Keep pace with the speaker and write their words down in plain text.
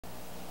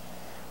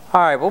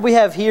Alright, what we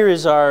have here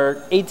is our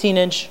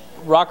 18-inch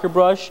rocker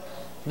brush.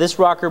 This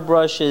rocker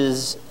brush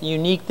is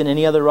unique than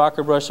any other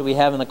rocker brush that we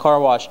have in the car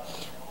wash.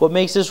 What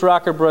makes this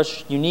rocker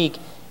brush unique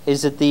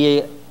is that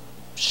the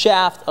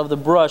shaft of the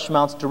brush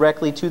mounts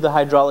directly to the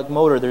hydraulic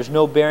motor. There's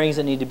no bearings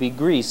that need to be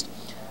greased.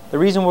 The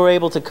reason we're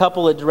able to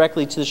couple it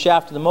directly to the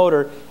shaft of the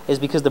motor is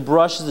because the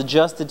brush is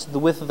adjusted to the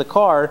width of the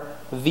car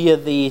via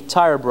the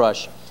tire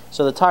brush.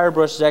 So the tire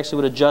brush is actually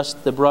what adjusts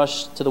the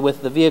brush to the width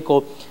of the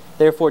vehicle.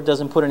 Therefore, it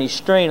doesn't put any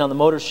strain on the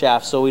motor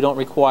shaft, so we don't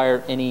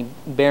require any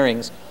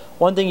bearings.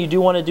 One thing you do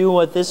want to do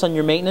with this on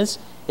your maintenance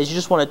is you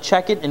just want to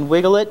check it and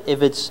wiggle it.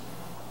 If it's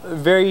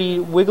very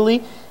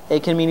wiggly,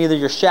 it can mean either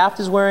your shaft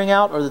is wearing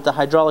out or that the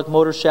hydraulic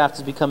motor shaft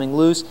is becoming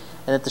loose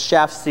and that the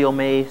shaft seal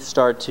may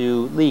start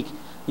to leak.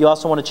 You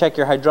also want to check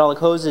your hydraulic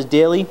hoses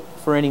daily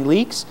for any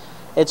leaks.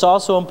 It's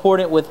also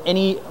important with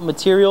any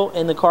material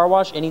in the car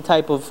wash, any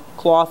type of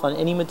cloth on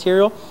any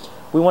material,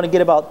 we want to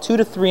get about 2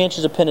 to 3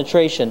 inches of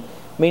penetration,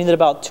 meaning that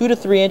about 2 to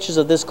 3 inches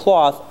of this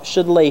cloth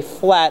should lay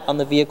flat on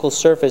the vehicle's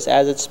surface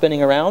as it's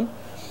spinning around.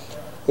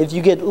 If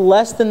you get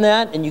less than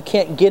that and you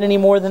can't get any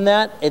more than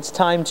that, it's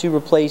time to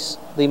replace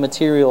the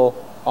material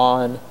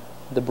on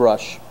the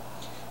brush.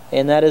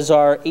 And that is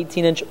our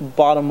 18-inch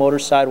bottom motor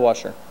side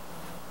washer.